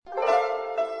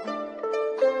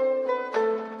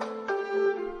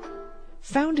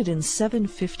Founded in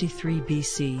 753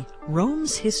 BC,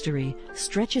 Rome's history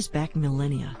stretches back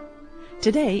millennia.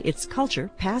 Today, its culture,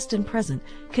 past and present,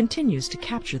 continues to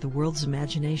capture the world's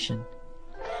imagination.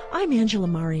 I'm Angela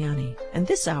Mariani, and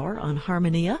this hour on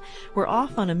Harmonia, we're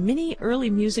off on a mini early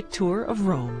music tour of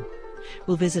Rome.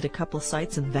 We'll visit a couple of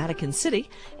sites in Vatican City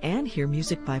and hear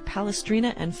music by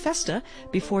Palestrina and Festa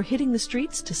before hitting the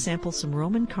streets to sample some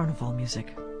Roman carnival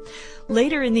music.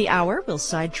 Later in the hour, we'll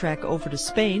sidetrack over to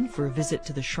Spain for a visit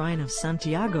to the Shrine of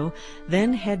Santiago,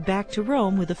 then head back to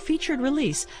Rome with a featured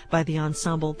release by the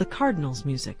ensemble The Cardinals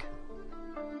Music.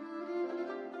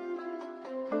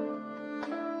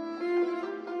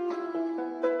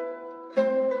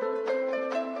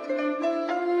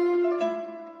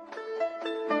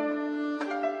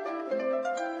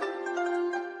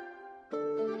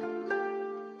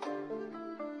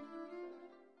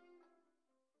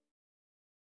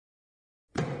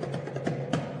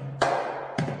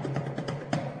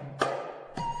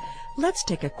 Let's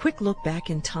take a quick look back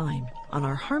in time on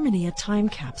our Harmonia time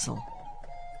capsule.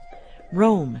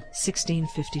 Rome,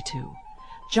 1652.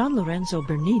 Gian Lorenzo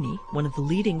Bernini, one of the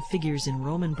leading figures in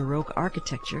Roman Baroque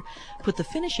architecture, put the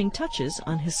finishing touches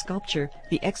on his sculpture,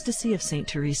 The Ecstasy of St.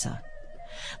 Teresa.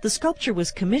 The sculpture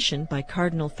was commissioned by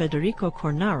Cardinal Federico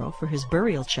Cornaro for his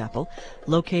burial chapel,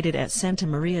 located at Santa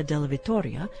Maria della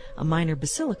Vittoria, a minor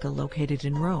basilica located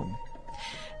in Rome.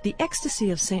 The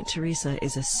Ecstasy of St. Teresa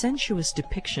is a sensuous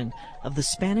depiction of the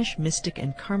Spanish mystic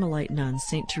and Carmelite nun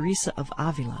St. Teresa of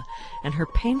Avila and her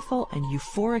painful and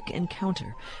euphoric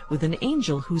encounter with an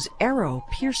angel whose arrow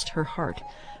pierced her heart,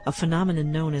 a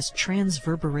phenomenon known as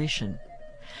transverberation.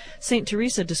 St.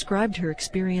 Teresa described her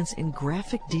experience in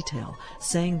graphic detail,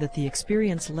 saying that the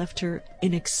experience left her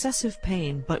in excessive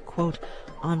pain but, quote,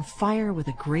 on fire with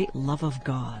a great love of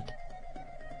God.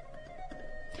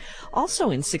 Also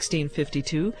in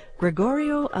 1652,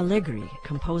 Gregorio Allegri,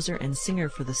 composer and singer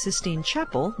for the Sistine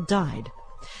Chapel, died.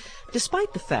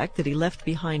 Despite the fact that he left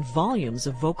behind volumes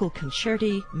of vocal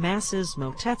concerti, masses,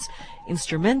 motets,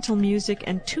 instrumental music,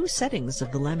 and 2 settings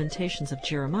of the Lamentations of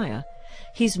Jeremiah,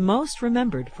 he's most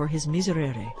remembered for his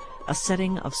Miserere, a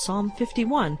setting of Psalm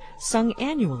 51 sung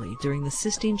annually during the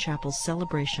Sistine Chapel's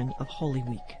celebration of Holy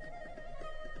Week.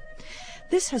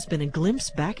 This has been a glimpse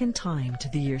back in time to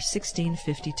the year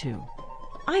 1652.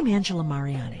 I'm Angela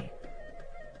Mariani.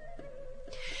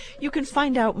 You can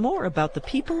find out more about the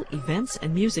people, events,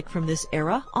 and music from this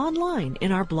era online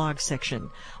in our blog section,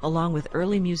 along with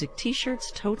early music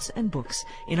t-shirts, totes, and books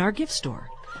in our gift store.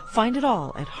 Find it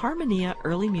all at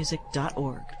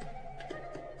harmoniaearlymusic.org.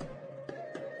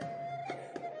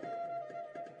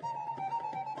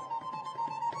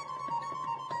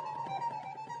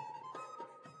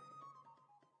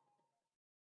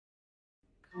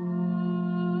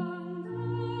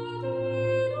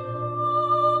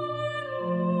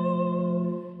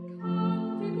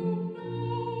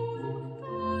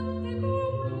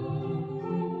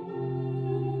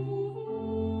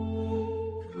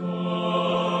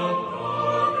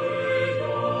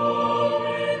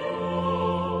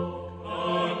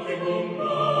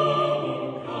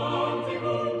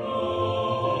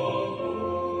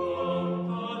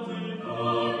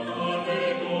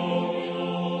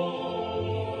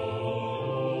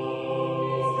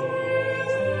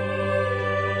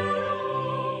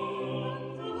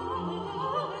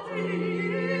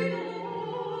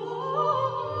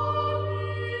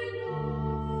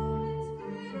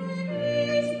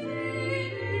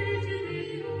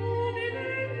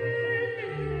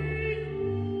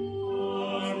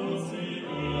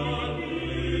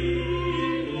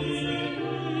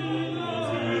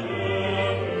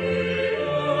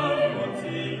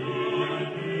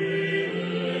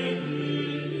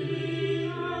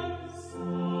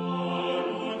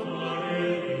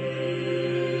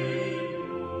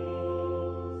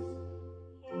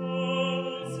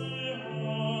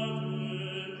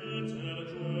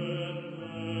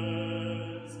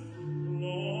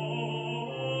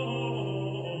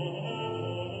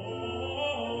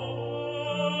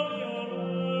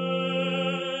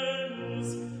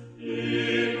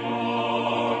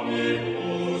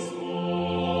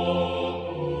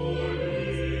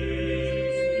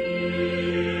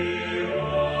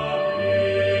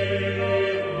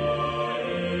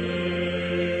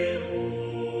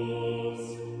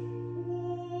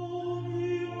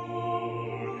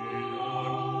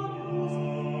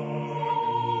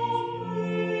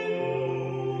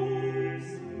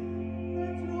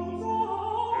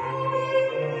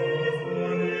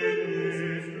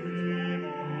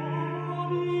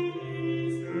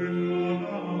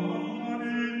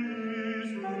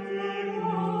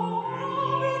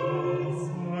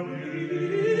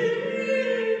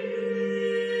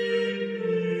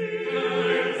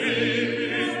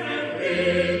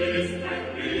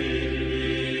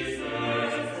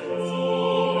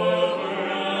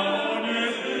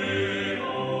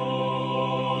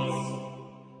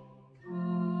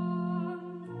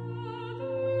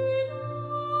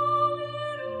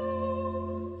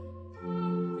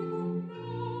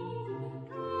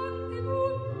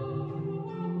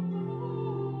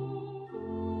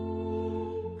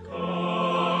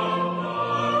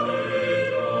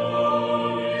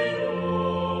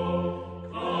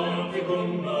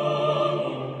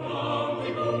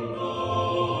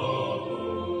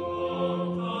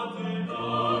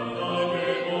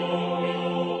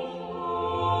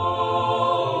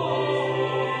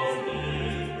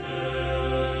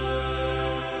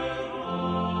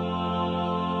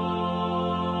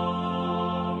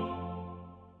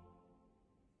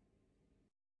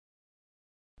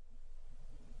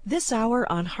 This hour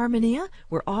on Harmonia,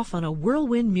 we're off on a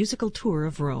whirlwind musical tour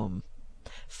of Rome.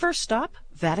 First stop,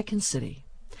 Vatican City.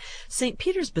 St.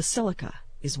 Peter's Basilica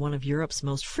is one of Europe's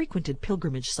most frequented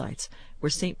pilgrimage sites, where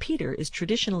St. Peter is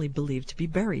traditionally believed to be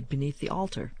buried beneath the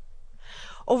altar.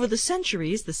 Over the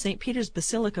centuries, the St. Peter's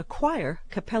Basilica Choir,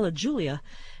 Capella Julia,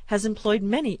 has employed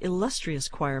many illustrious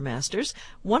choir masters,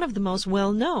 one of the most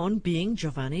well-known being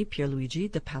Giovanni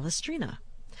Pierluigi da Palestrina.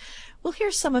 We'll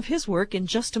hear some of his work in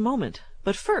just a moment,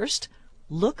 but first,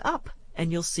 look up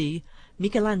and you'll see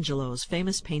Michelangelo's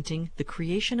famous painting, The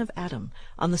Creation of Adam,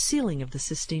 on the ceiling of the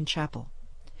Sistine Chapel.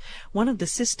 One of the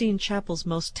Sistine Chapel's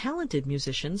most talented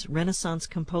musicians, Renaissance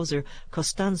composer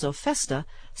Costanzo Festa,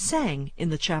 sang in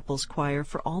the chapel's choir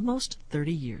for almost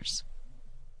 30 years.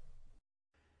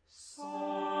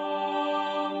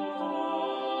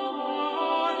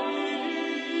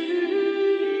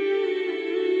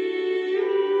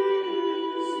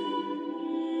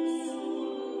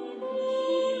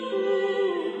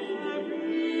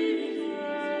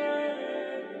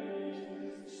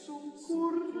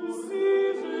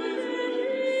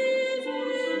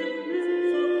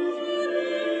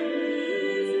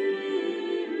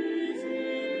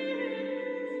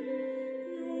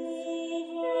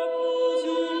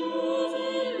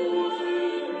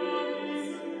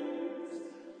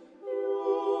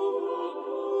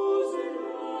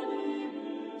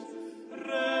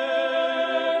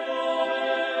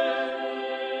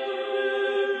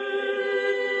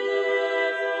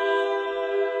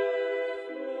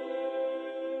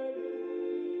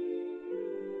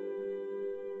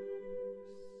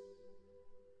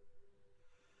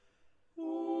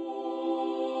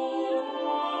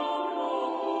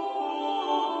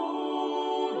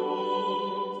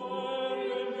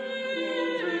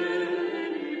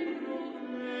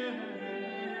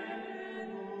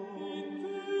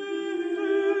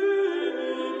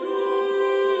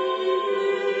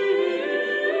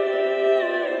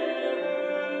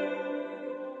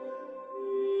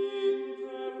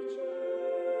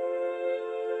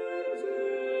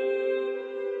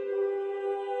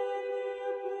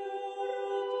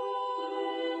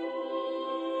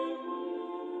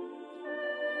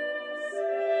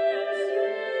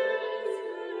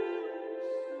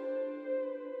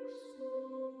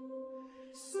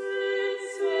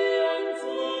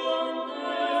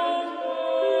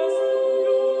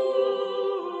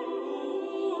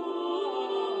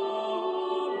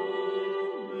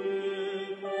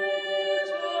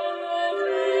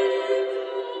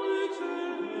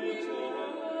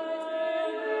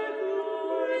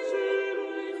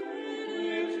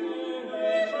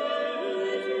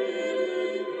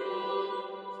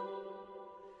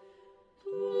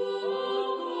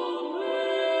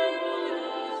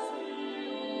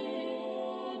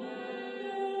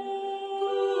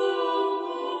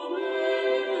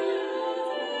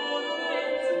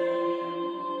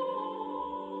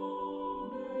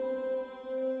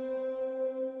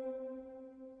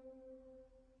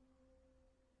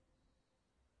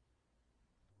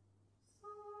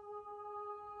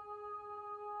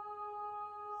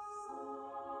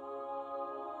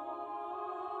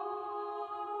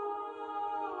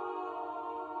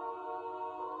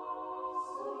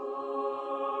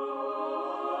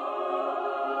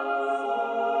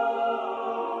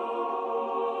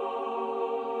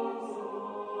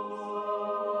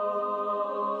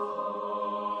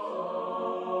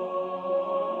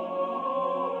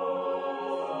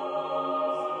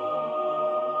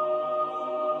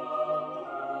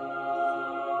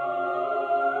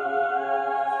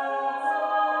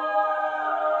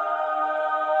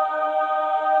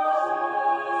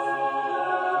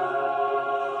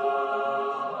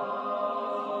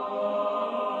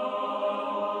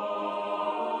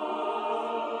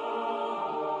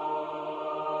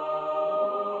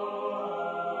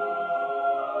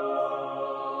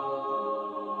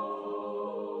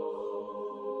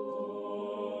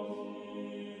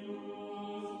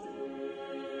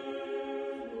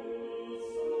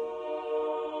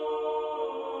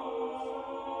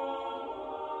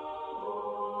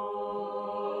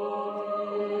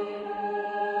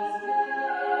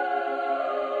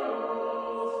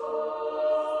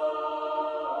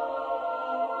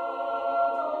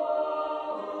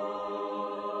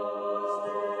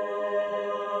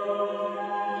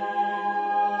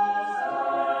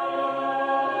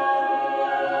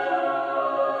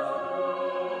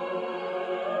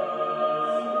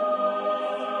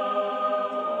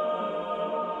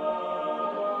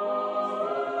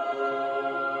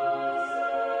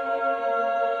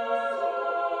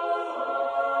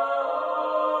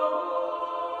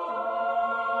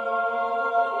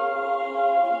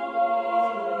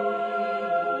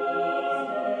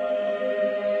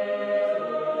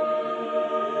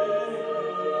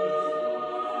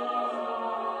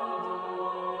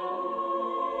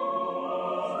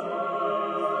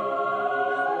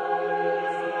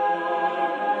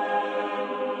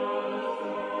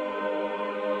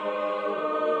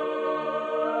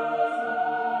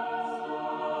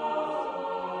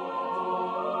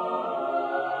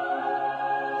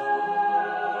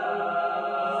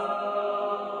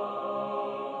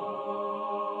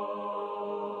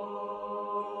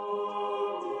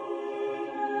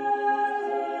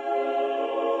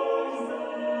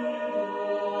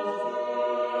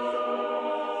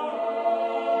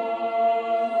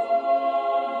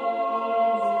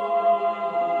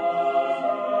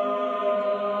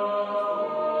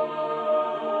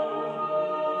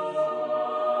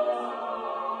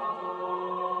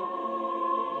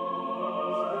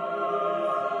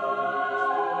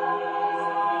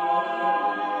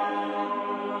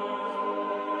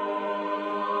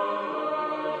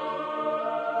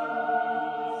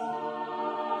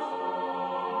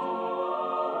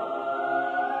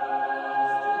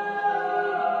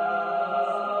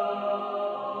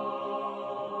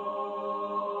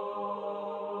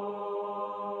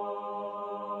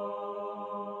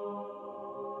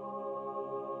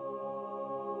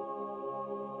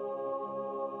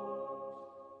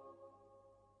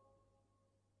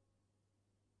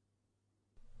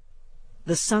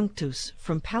 The Sanctus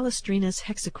from Palestrina's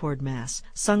Hexachord Mass,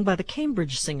 sung by the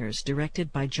Cambridge Singers,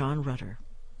 directed by John Rutter.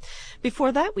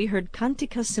 Before that, we heard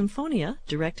Cantica Symphonia,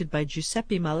 directed by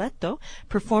Giuseppe Maletto,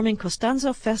 performing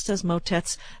Costanzo Festa's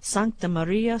motets Sancta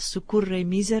Maria Succurre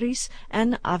Miseris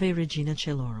and Ave Regina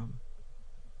Caelorum.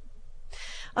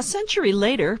 A century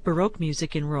later, Baroque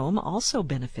music in Rome also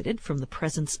benefited from the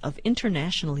presence of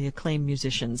internationally acclaimed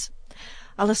musicians.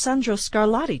 Alessandro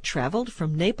Scarlatti traveled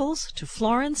from Naples to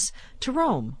Florence to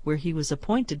Rome, where he was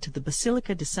appointed to the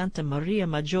Basilica di Santa Maria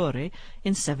Maggiore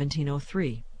in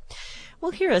 1703.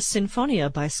 We'll hear a Sinfonia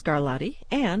by Scarlatti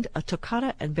and a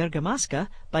Toccata and Bergamasca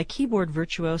by keyboard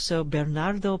virtuoso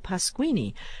Bernardo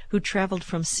Pasquini, who traveled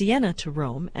from Siena to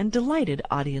Rome and delighted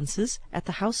audiences at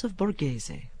the House of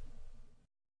Borghese.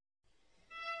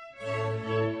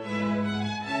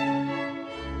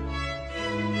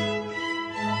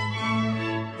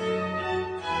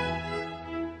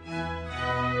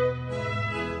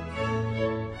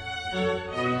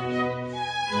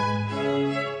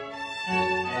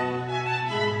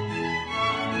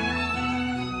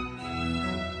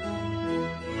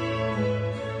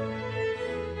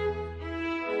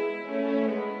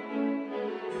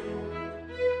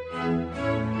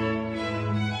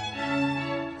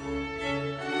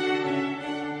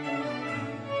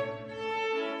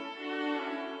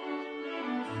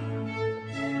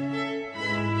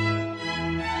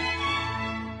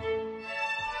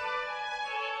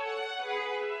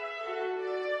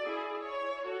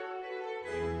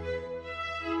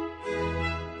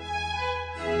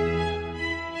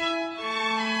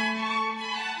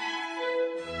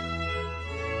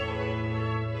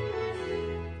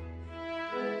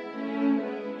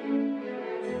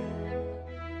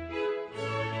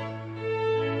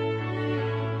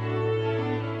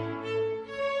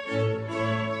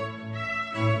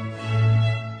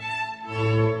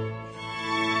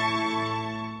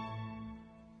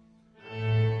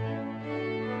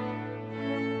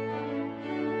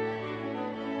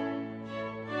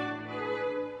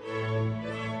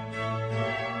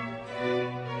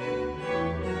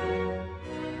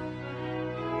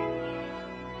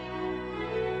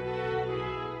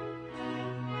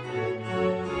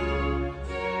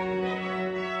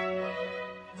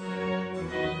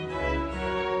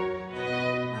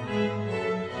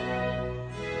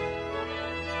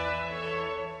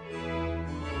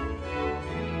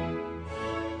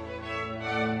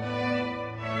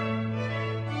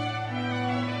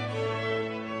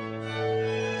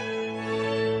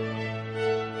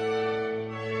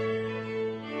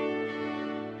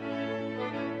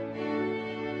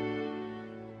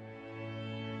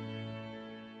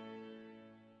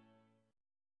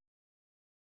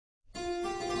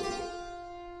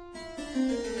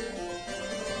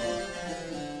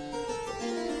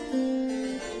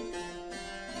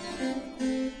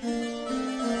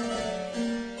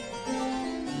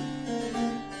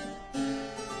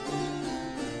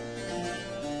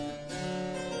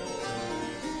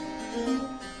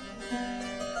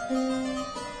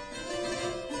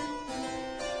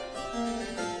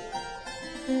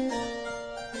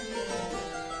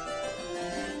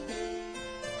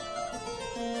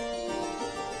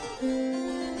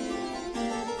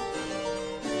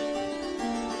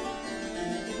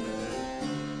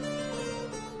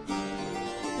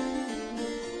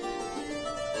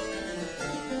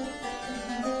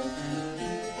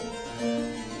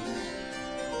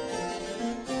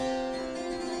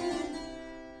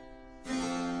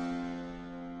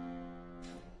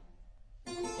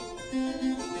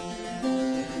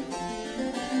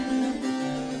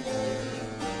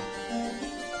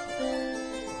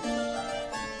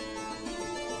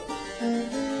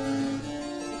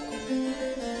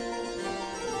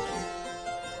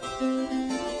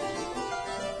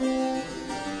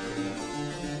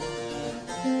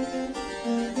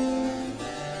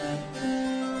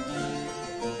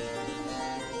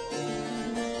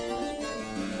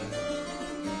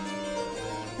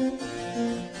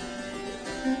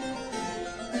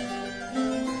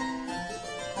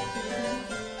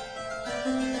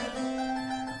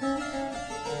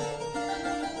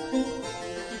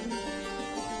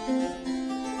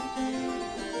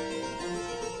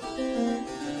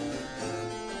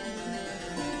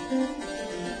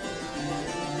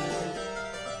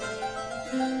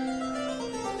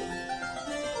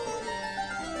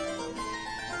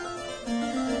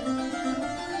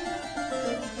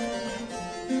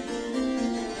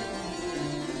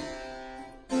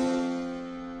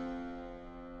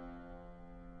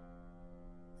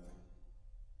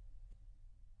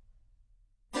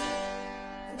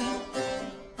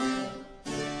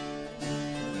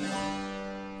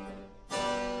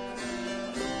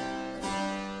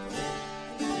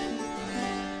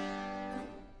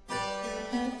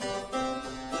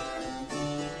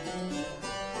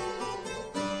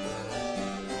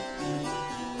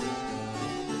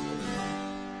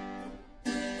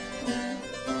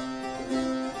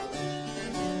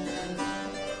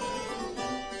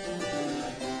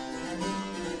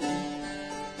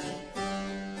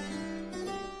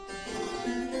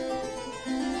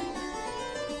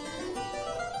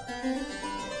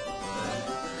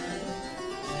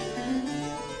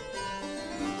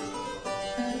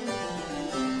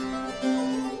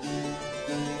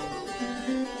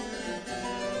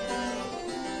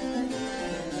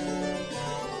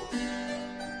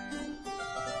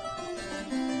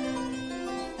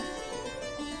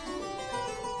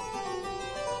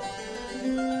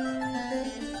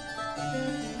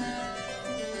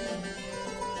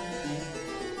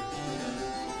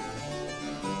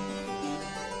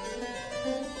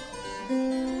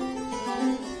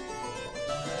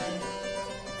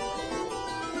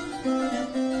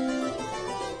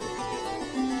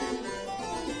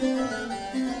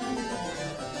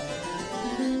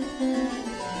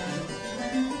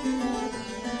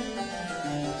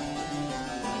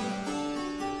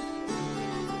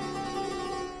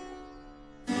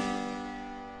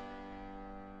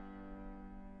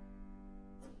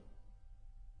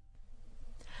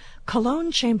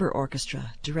 Cologne Chamber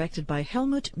Orchestra, directed by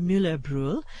Helmut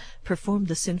Müller-Brühl, performed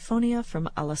the Sinfonia from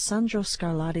Alessandro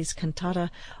Scarlatti's cantata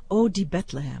O di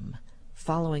Bethlehem.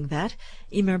 Following that,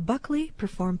 Emer Buckley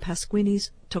performed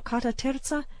Pasquini's Toccata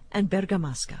Terza and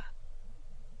Bergamasca.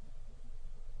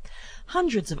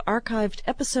 Hundreds of archived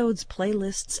episodes,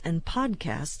 playlists, and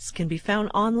podcasts can be found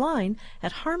online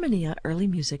at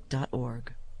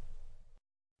harmoniaearlymusic.org.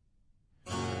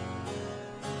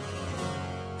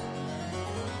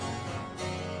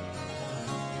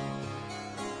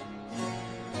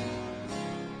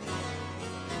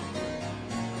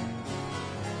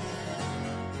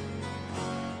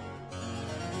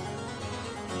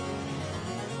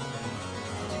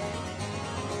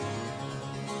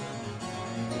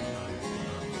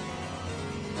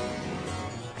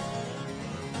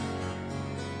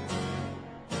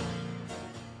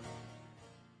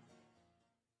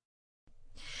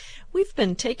 We've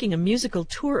been taking a musical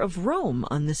tour of Rome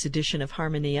on this edition of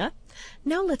Harmonia.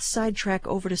 Now let's sidetrack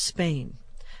over to Spain.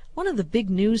 One of the big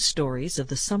news stories of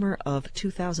the summer of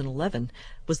 2011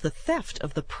 was the theft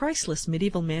of the priceless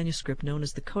medieval manuscript known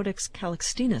as the Codex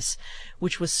Calixtinus,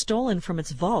 which was stolen from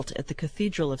its vault at the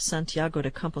Cathedral of Santiago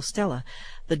de Compostela,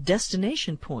 the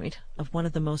destination point of one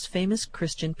of the most famous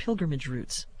Christian pilgrimage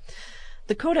routes.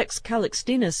 The Codex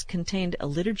Calixtinus contained a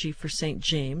liturgy for St.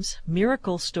 James,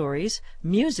 miracle stories,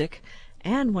 music,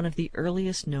 and one of the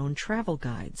earliest known travel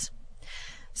guides.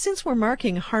 Since we're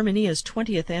marking Harmonia's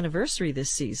 20th anniversary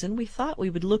this season, we thought we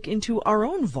would look into our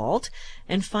own vault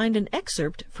and find an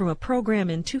excerpt from a program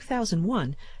in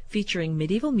 2001 featuring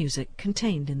medieval music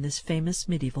contained in this famous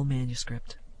medieval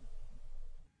manuscript.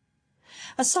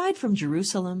 Aside from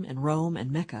Jerusalem and Rome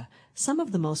and Mecca, some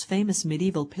of the most famous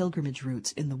medieval pilgrimage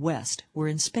routes in the West were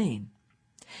in Spain.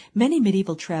 Many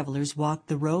medieval travelers walked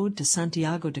the road to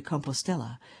Santiago de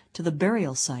Compostela, to the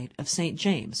burial site of St.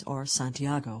 James, or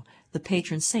Santiago, the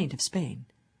patron saint of Spain.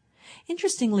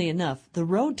 Interestingly enough, the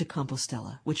road to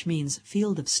Compostela, which means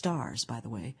field of stars, by the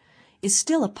way, is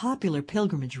still a popular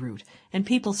pilgrimage route, and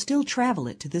people still travel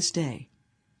it to this day.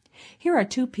 Here are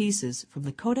two pieces from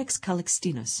the Codex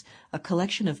Calixtinus, a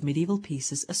collection of medieval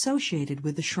pieces associated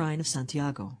with the shrine of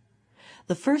Santiago.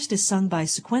 The first is sung by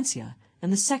Sequencia,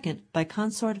 and the second by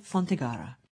Consort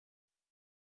Fontegara.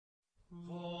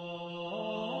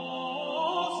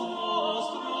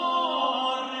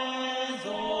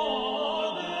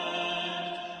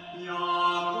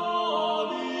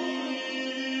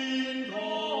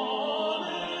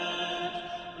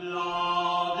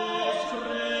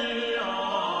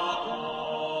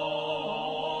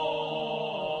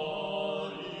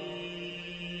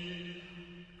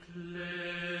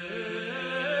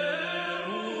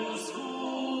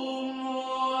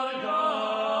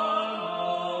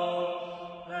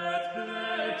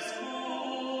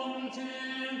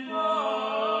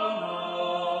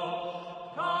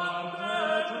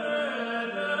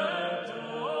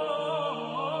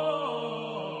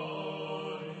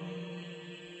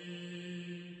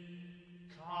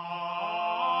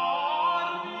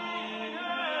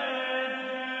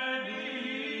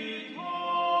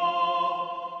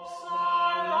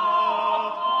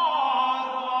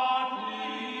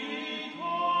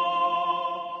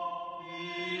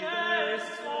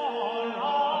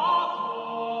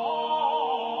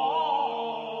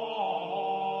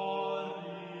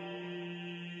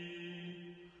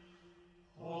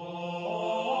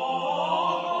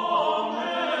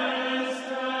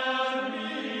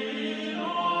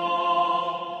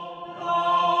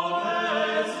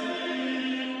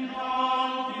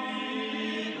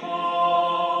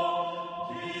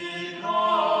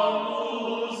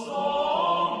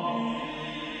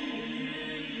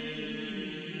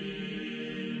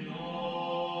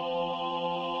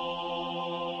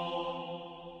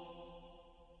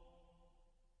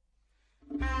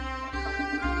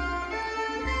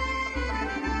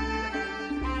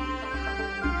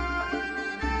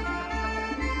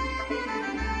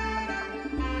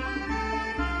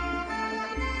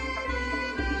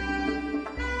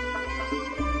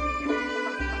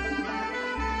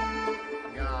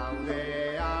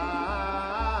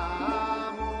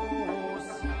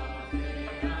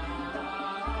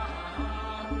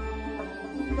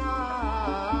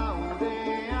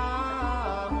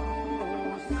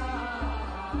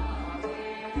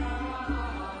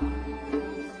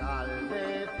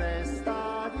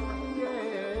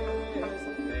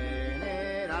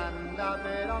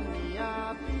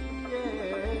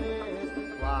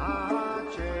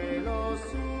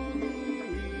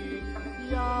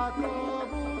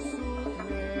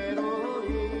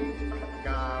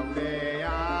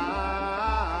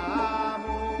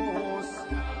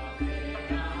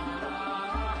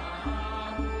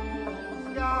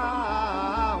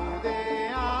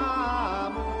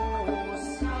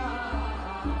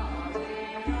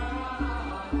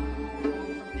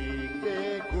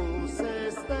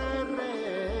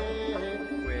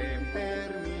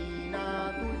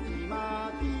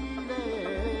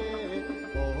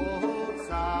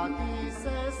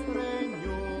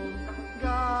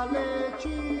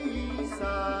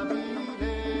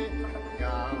 decisabile,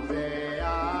 gaudeamus,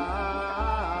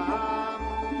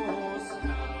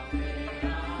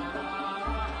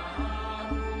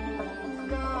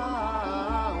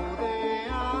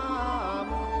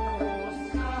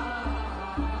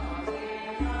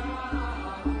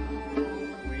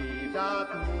 vidat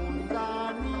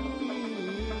mundanis,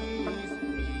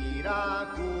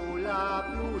 miracula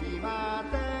plurima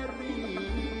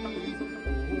terris,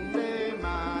 unde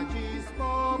magis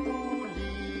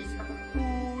populis,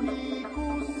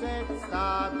 unicus et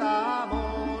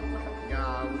statamor,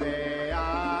 gaudeamus,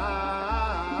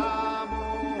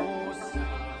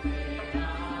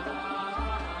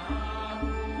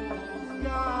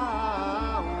 gaudeamus,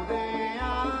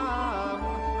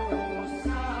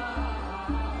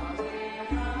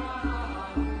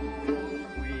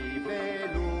 qui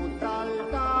velut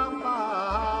alta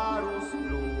parus,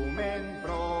 lumen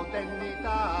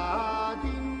protegnitad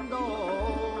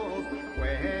indos,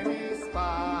 quem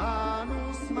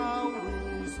Hispanus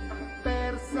Maurus,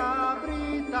 persa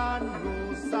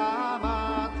Britannus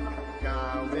amat,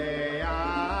 gaudeamus,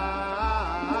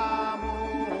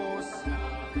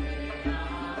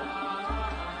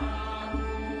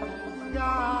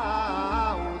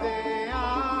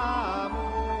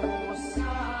 gaudeamus,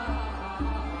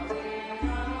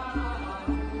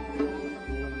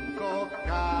 unc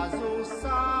casus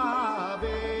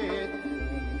habet,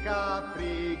 unc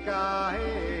Africa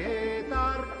et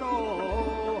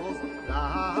artos,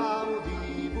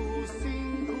 laudibus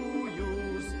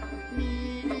incujus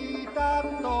militat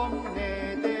omne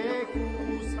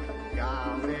decus,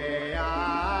 gaudeamus,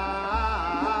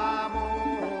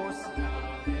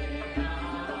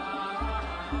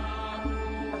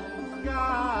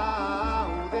 gaudeamus,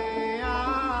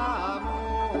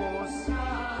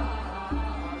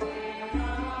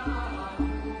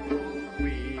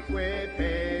 quique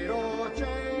per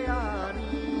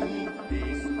oceani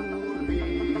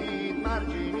discurrit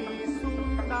marginis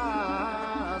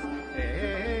undas,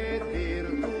 et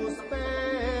virtus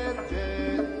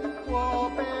perget, quo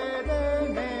pede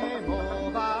nemo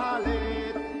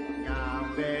valet,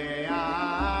 gaudeamus,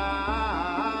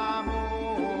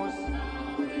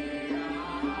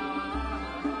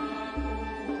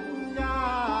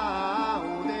 gaudeamus.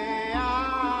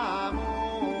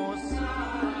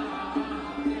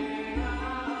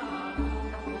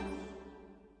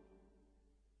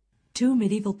 Two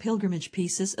medieval pilgrimage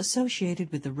pieces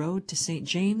associated with the road to St.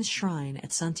 James' Shrine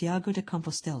at Santiago de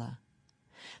Compostela.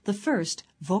 The first,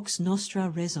 Vox Nostra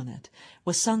Resonet,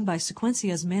 was sung by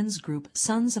Sequencia's men's group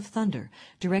Sons of Thunder,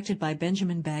 directed by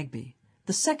Benjamin Bagby.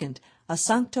 The second, A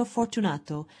Sancto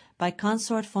Fortunato, by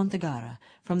Consort Fontegara,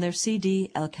 from their CD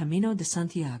El Camino de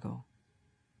Santiago.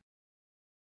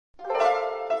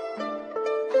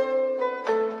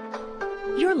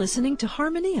 You're listening to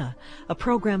Harmonia, a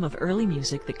program of early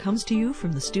music that comes to you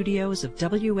from the studios of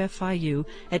WFIU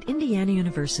at Indiana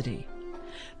University.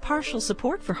 Partial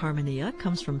support for Harmonia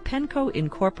comes from Penco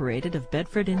Incorporated of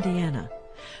Bedford, Indiana.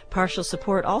 Partial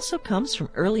support also comes from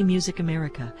Early Music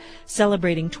America,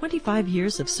 celebrating 25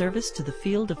 years of service to the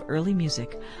field of early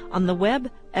music, on the web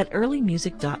at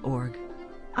earlymusic.org.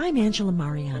 I'm Angela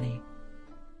Mariani.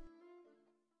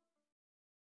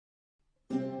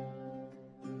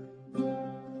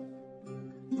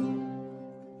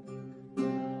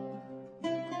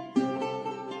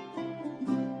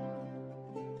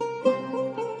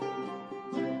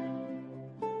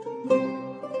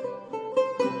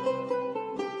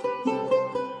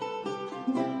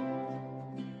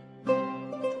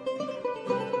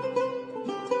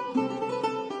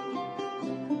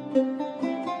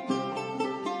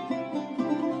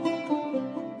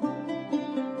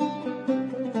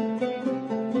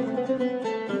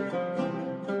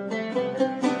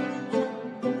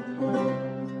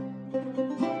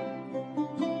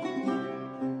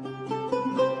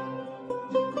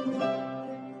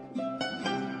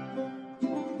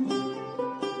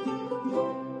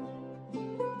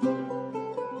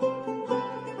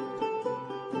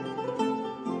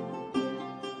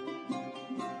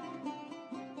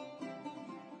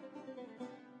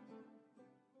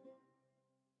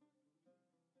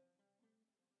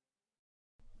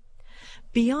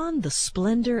 Beyond the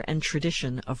splendor and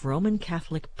tradition of Roman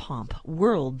Catholic pomp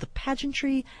whirled the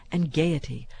pageantry and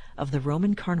gaiety of the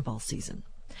Roman Carnival season.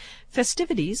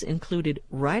 Festivities included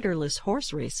riderless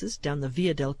horse races down the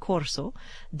Via del Corso,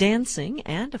 dancing,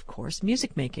 and, of course,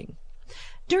 music-making.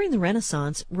 During the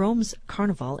Renaissance, Rome's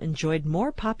Carnival enjoyed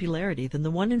more popularity than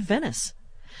the one in Venice.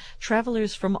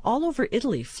 Travelers from all over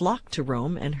Italy flocked to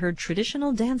Rome and heard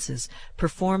traditional dances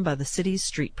performed by the city's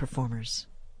street performers.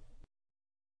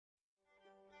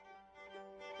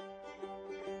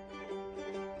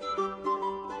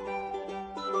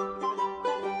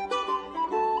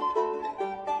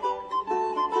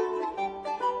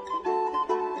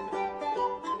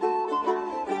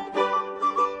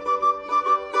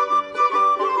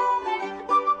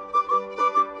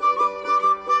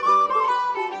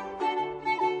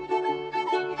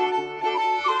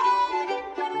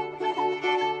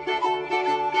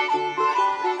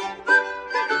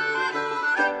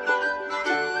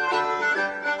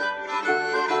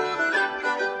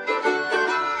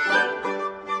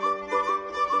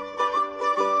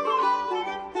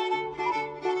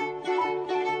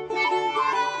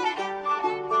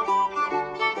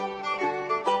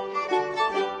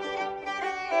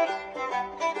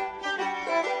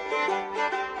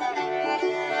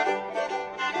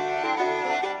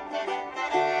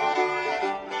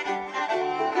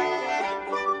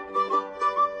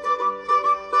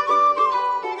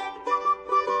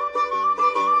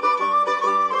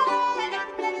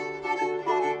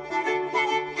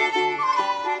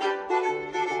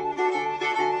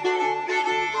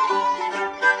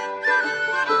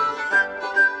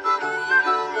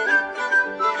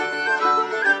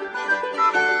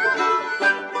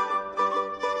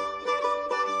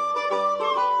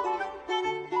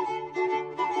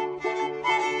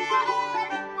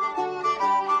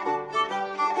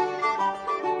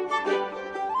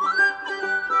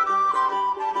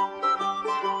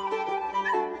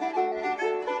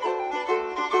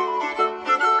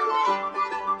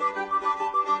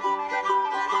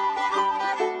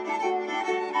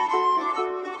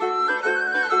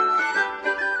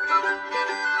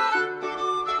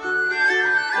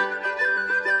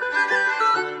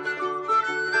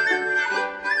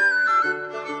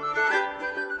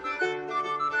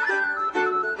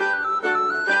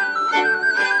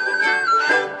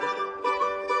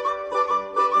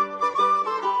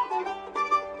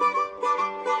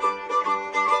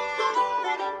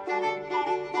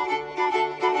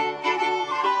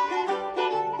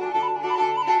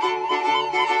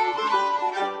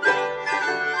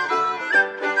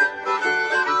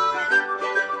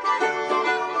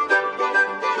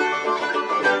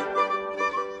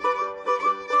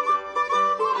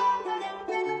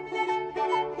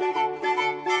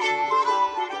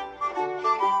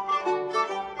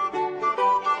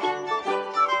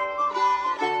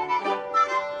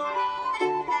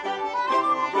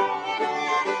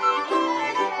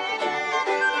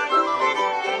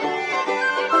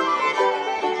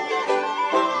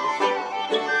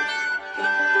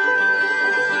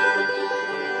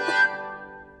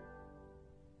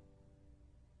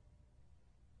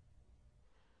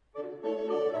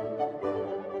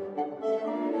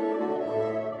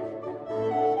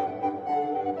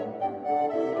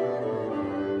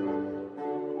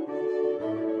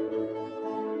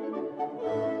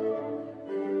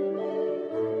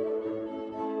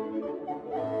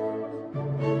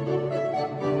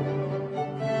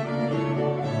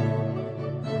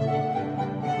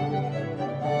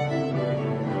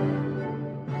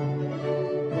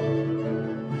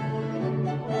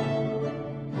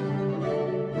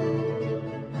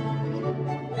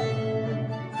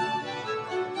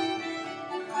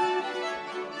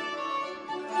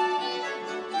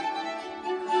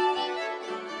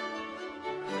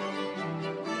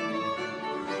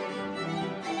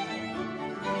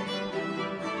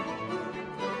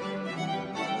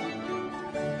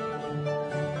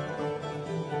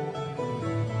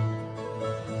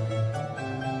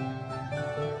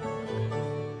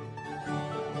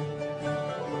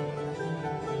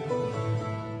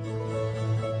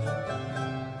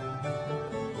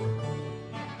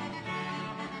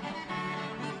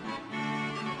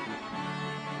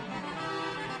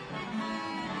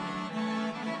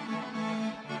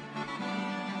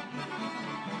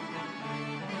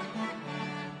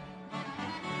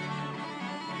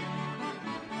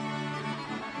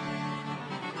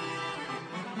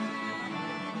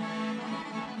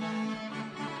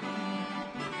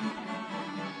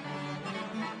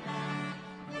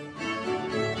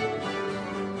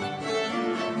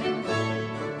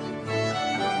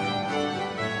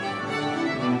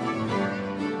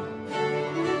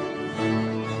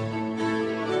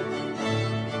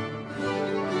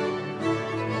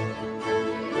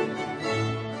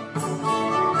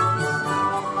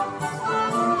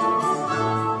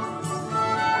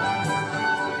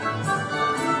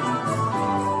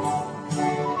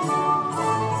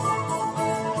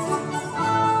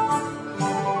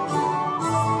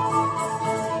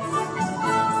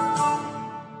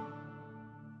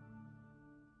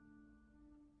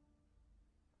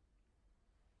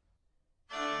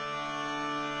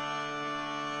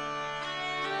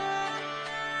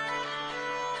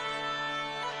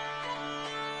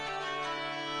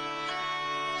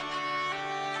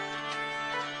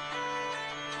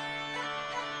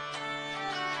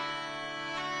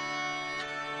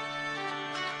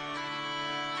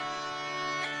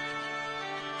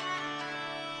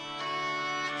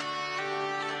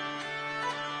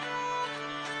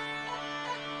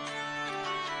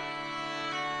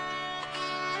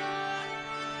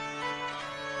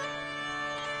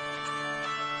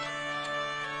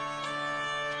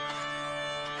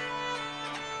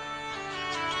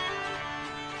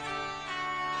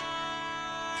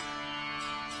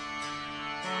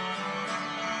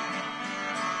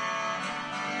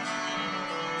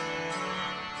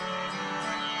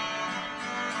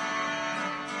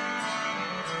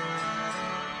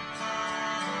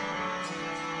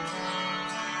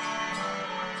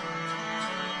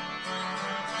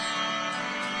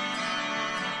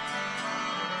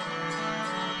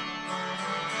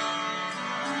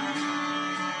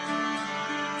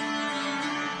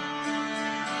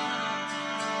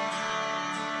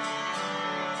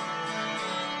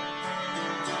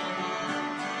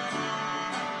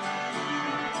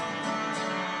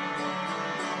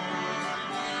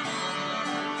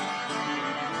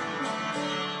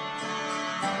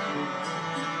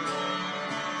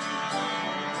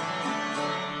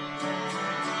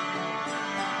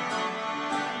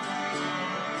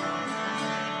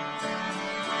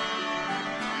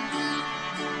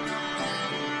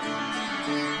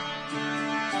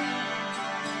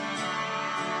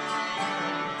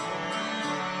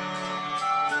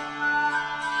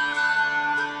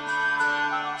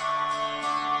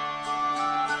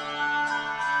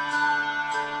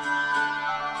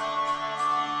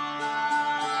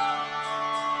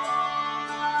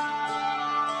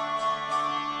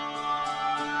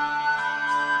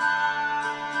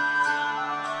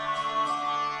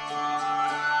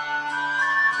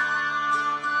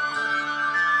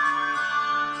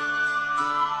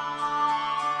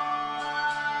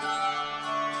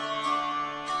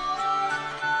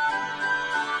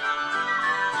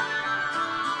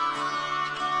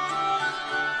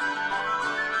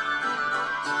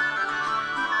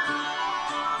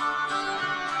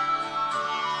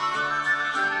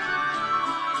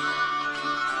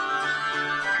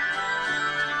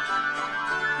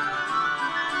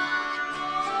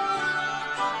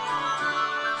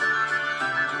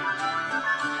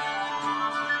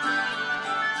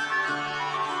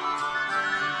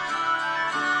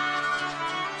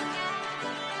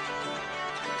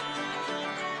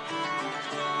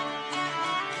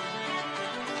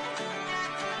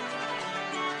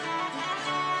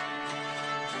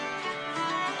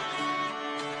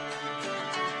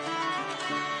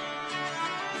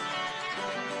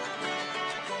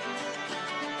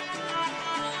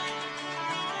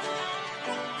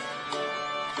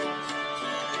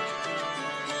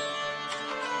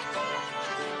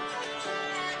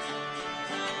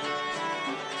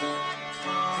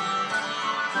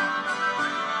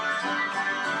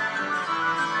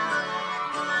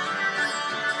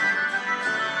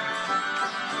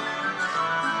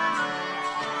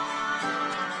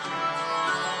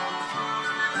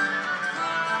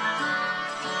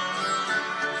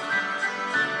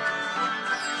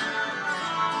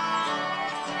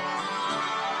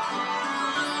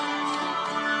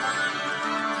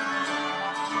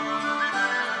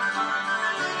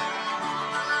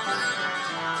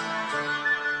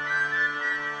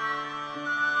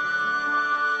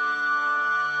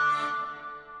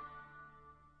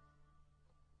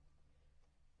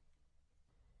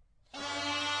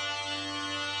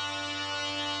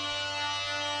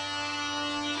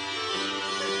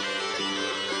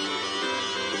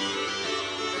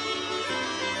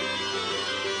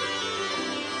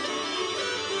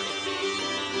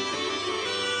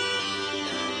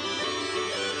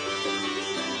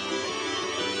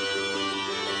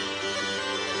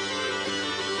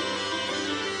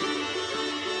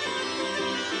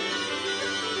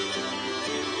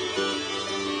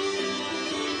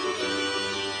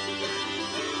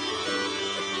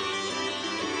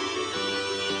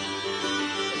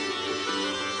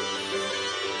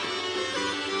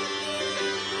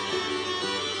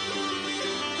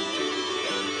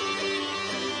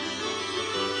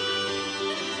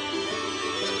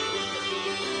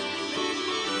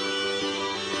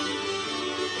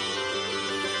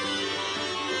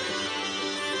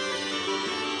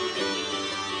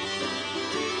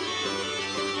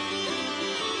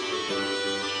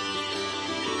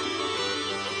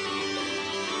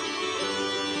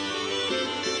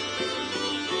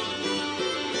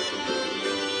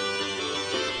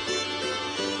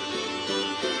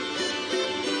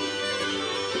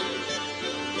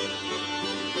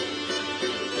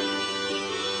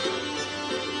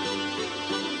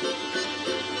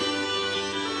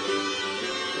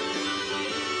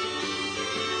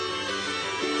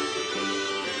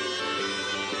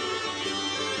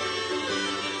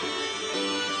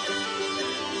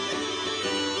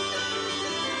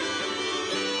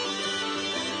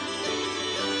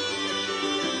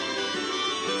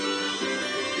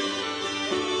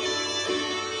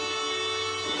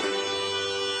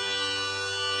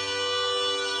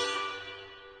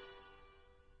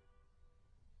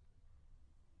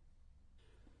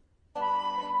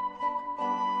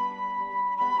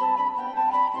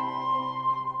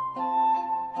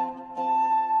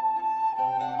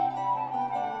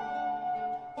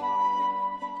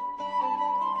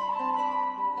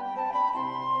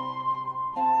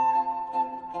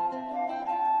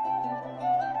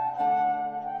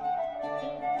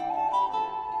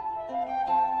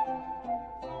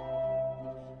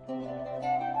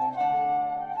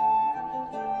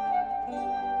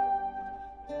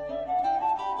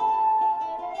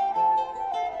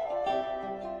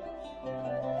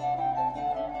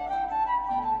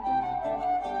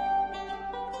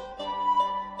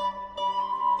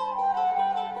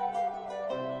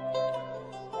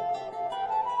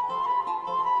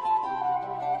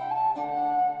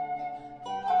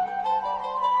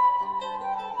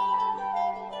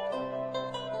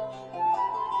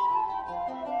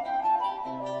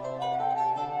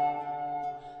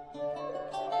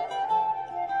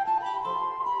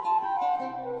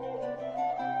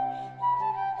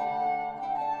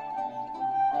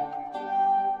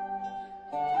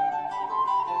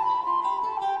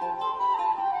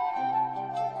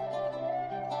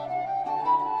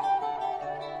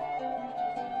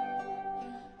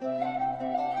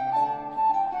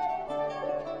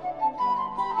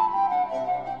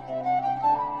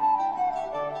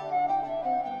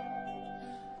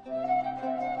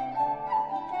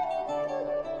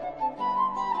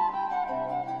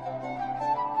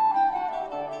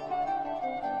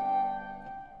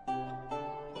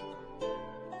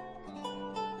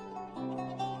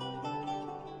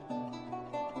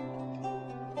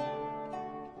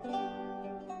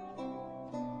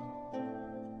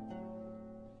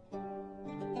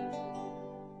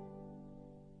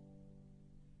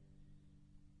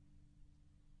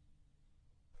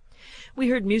 We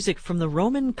heard music from the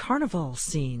Roman carnival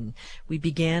scene. We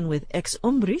began with Ex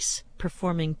Umbris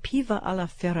performing Piva alla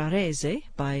Ferrarese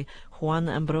by Juan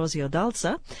Ambrosio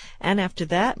Dalza, and after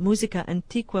that Musica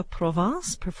Antiqua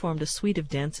Provence performed a suite of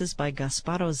dances by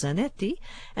Gasparo Zanetti,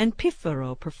 and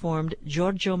Piffero performed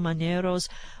Giorgio Maniero's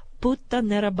Putta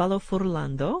nera ballo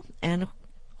furlando and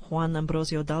Juan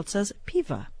Ambrosio Dalza's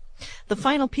Piva. The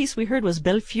final piece we heard was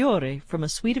Belfiore from a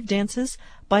suite of dances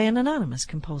by an anonymous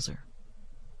composer.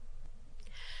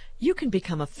 You can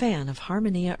become a fan of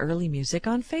Harmonia Early Music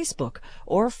on Facebook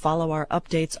or follow our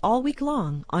updates all week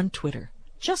long on Twitter.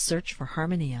 Just search for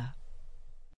Harmonia.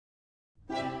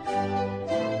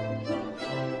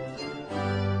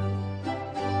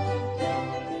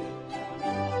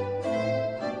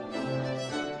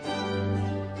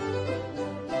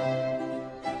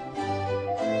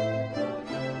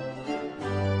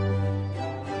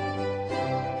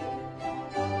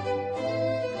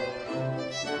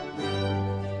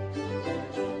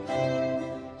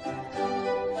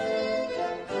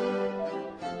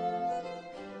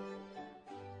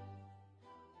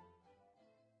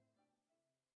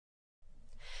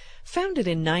 Founded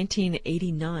in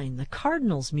 1989, the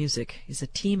Cardinals Music is a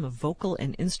team of vocal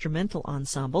and instrumental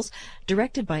ensembles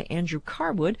directed by Andrew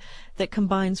Carwood that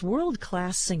combines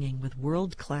world-class singing with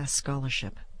world-class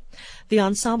scholarship. The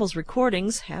ensemble's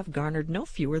recordings have garnered no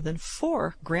fewer than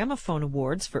 4 Gramophone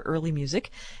Awards for early music,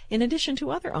 in addition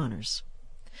to other honors.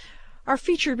 Our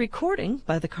featured recording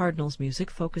by the Cardinals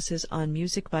Music focuses on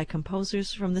music by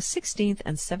composers from the 16th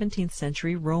and 17th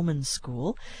century Roman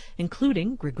school,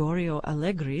 including Gregorio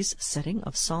Allegri's setting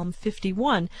of Psalm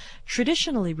 51,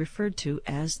 traditionally referred to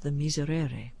as the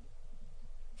Miserere.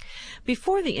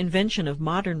 Before the invention of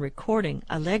modern recording,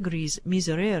 Allegri's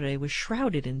Miserere was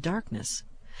shrouded in darkness.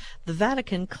 The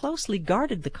Vatican closely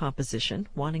guarded the composition,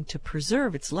 wanting to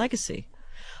preserve its legacy.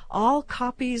 All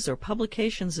copies or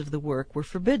publications of the work were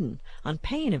forbidden, on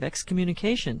pain of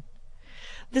excommunication.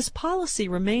 This policy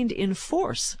remained in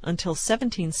force until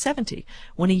 1770,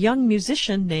 when a young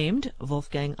musician named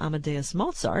Wolfgang Amadeus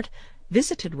Mozart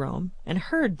visited Rome and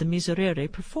heard the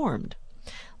Miserere performed.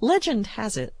 Legend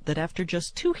has it that after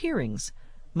just 2 hearings,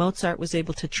 Mozart was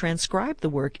able to transcribe the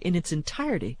work in its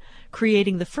entirety,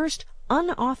 creating the first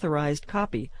unauthorized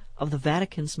copy of the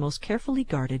Vatican's most carefully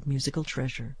guarded musical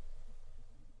treasure.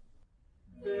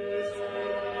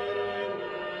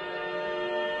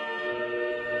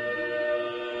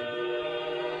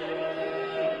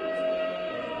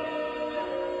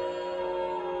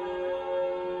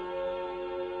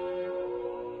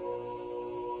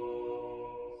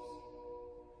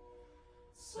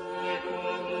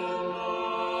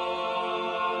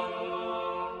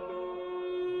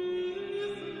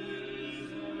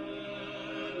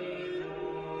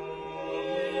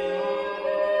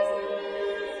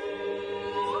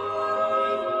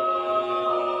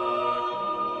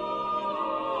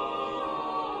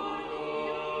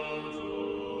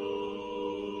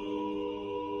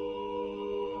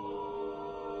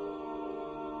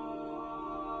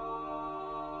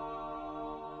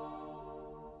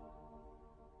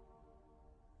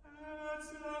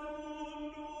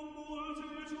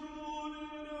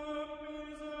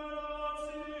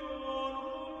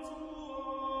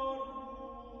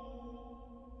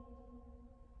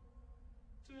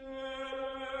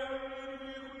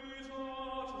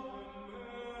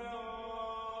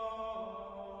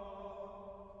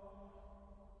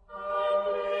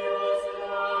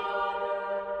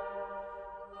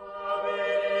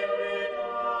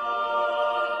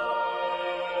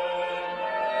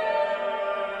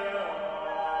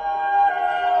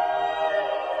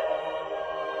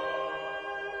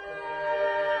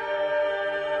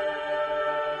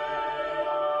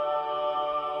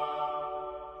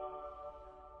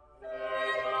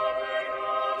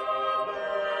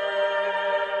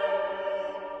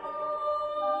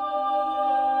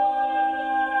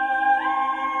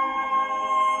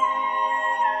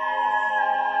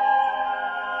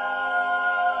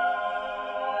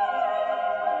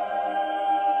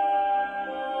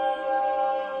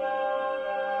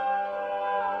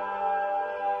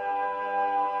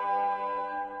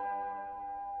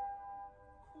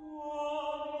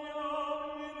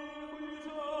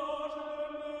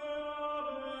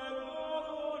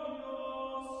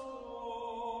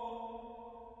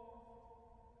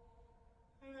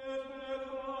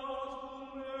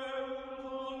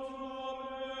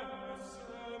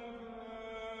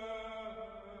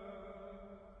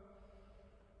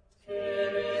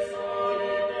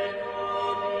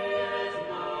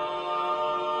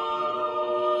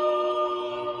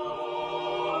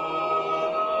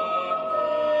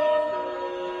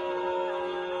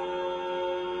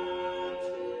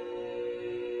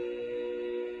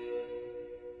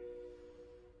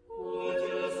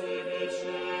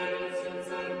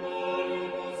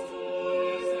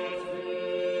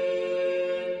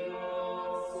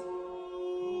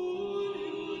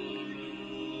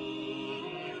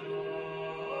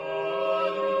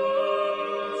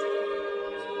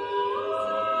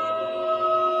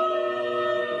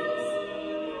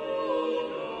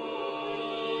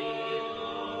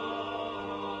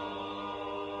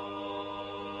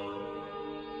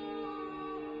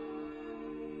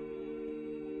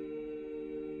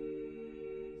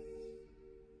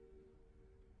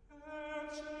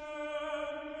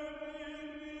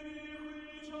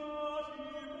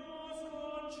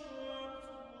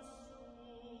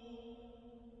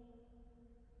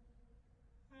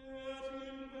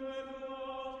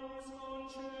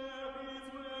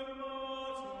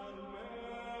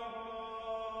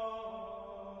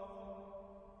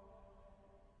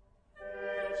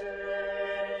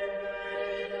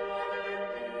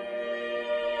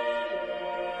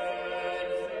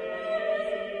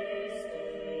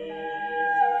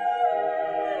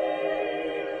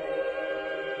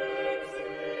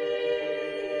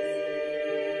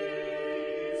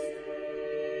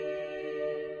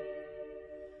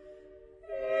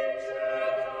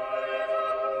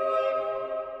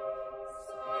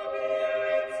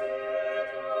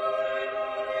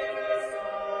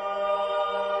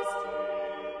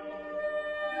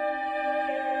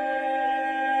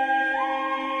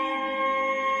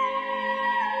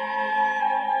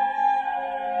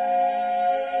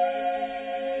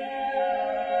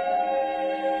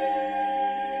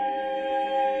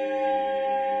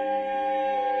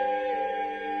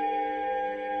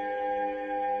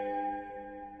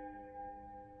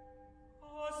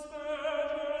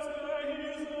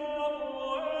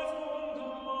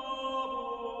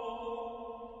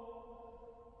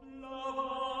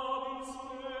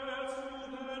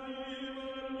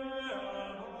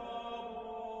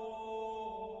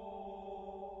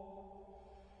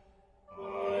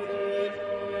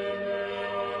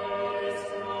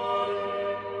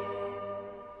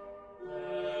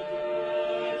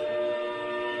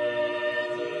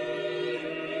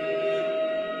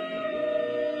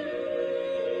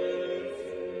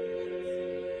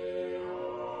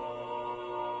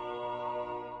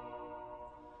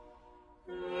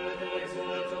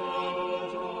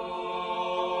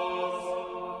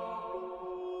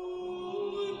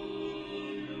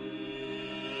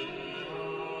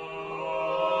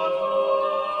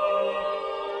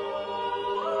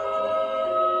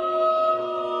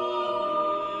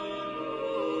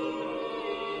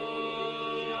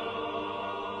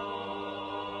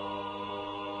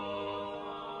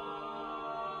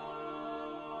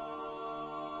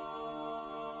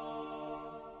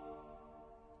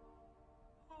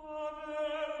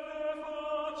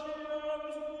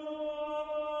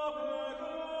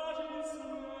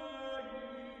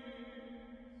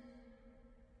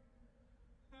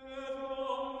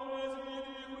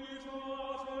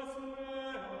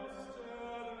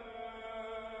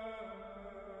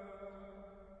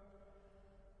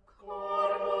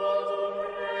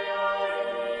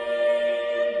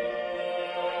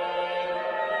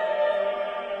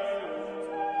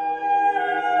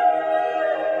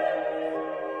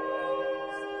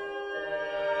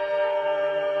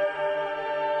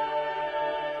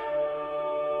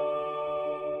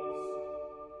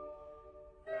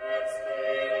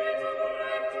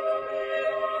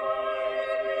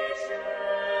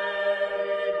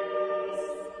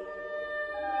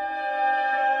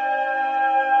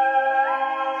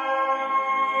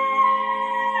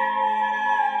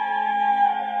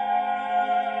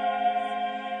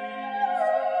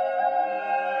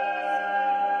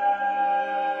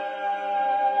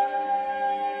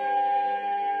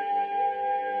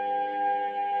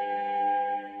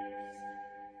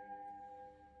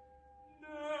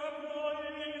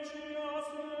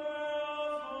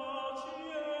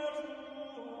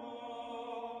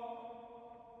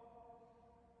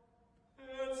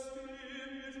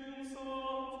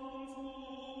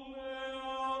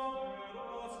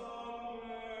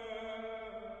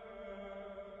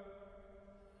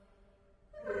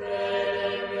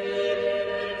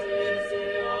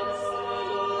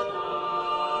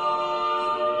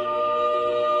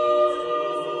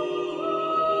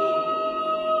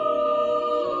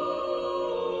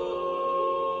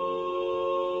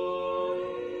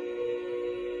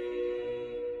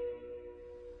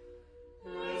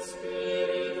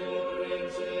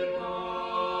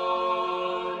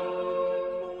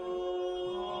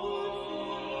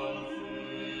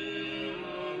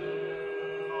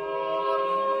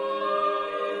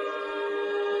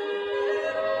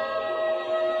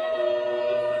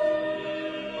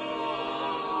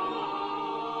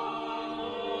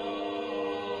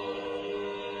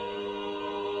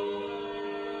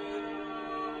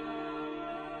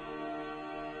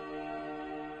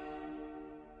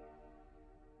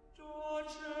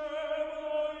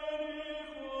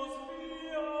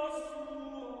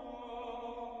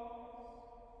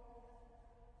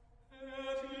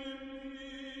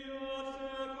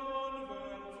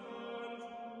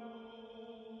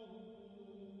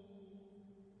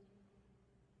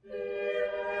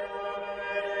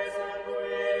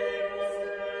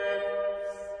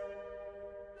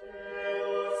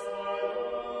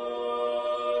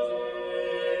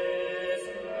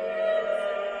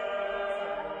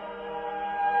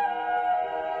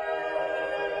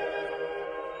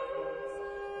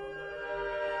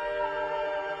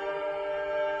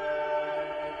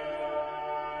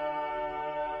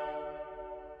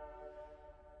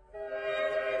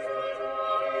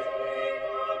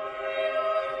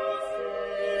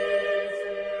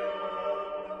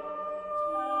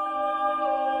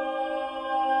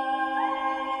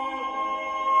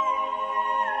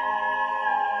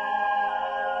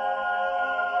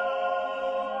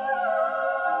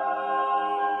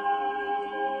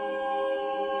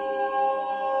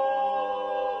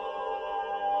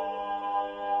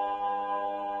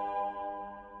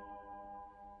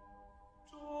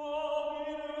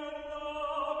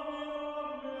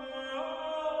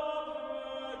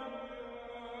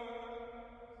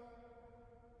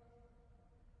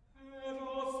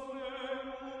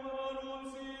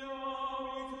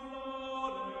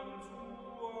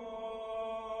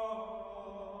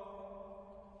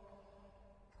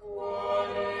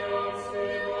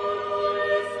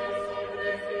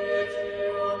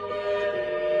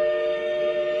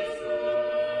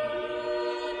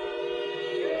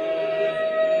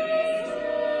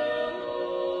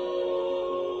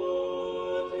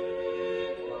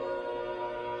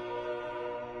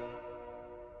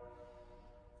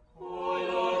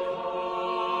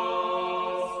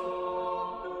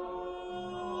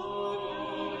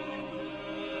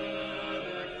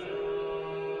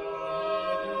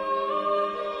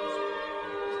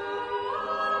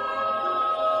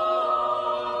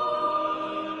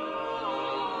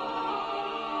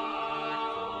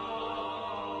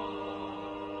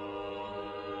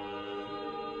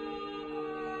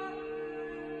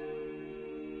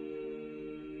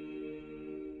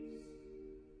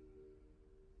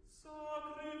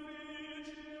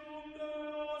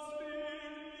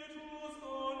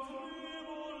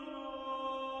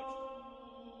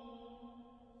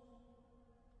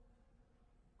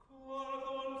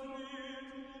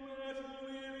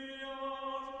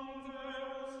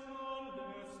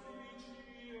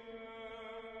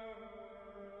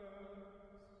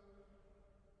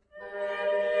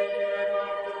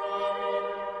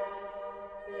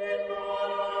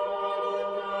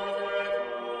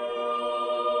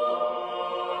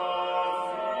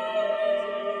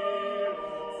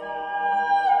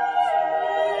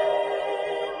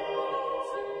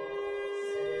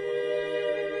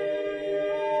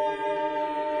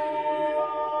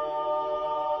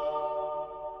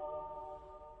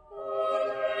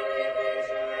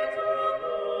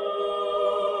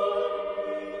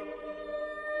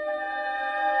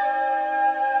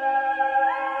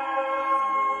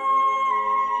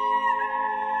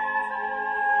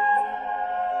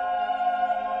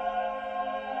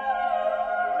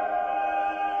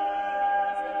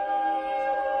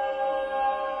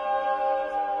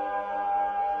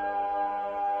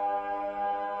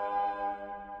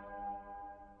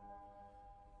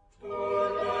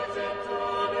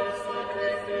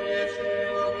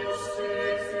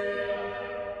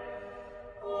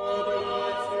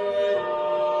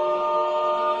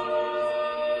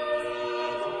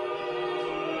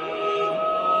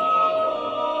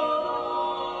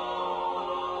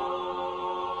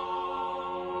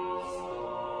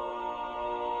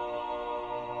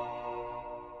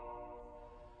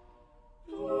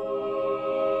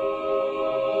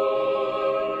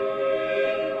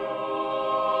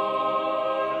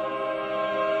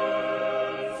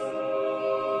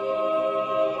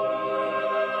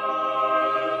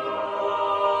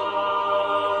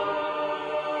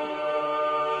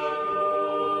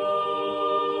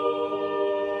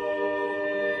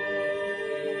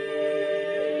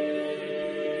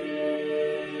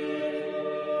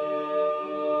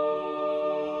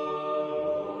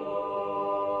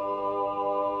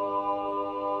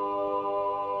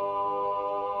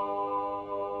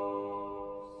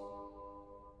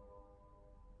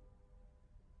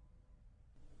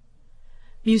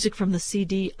 Music from the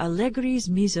CD Allegri's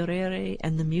Miserere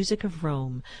and the Music of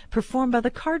Rome, performed by the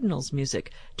Cardinals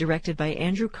Music, directed by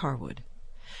Andrew Carwood.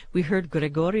 We heard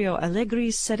Gregorio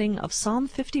Allegri's setting of Psalm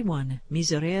 51,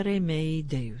 Miserere mei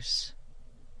Deus.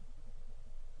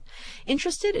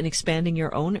 Interested in expanding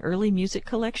your own early music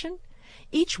collection?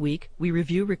 Each week, we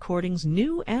review recordings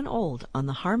new and old on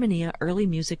the Harmonia Early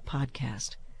Music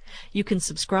Podcast. You can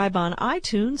subscribe on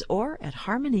iTunes or at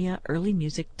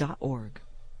harmoniaearlymusic.org.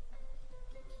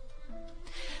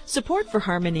 Support for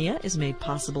Harmonia is made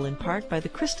possible in part by the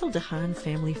Crystal DeHaan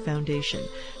Family Foundation,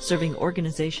 serving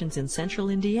organizations in central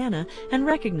Indiana and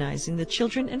recognizing the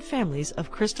children and families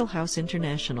of Crystal House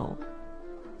International.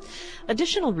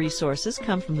 Additional resources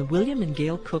come from the William and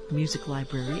Gail Cook Music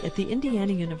Library at the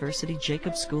Indiana University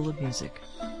Jacobs School of Music.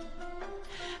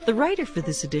 The writer for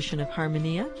this edition of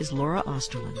Harmonia is Laura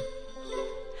Osterlin.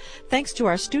 Thanks to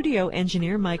our studio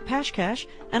engineer Mike Pashkash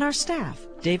and our staff,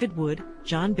 David Wood,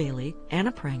 John Bailey,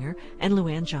 Anna Pranger, and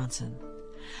Luann Johnson.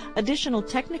 Additional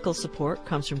technical support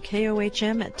comes from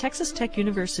KOHM at Texas Tech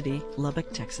University,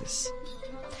 Lubbock, Texas.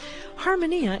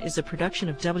 Harmonia is a production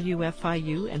of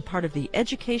WFIU and part of the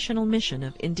educational mission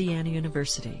of Indiana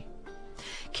University.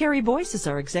 Carrie Boyce is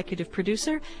our executive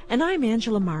producer, and I'm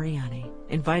Angela Mariani,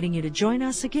 inviting you to join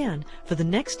us again for the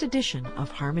next edition of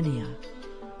Harmonia.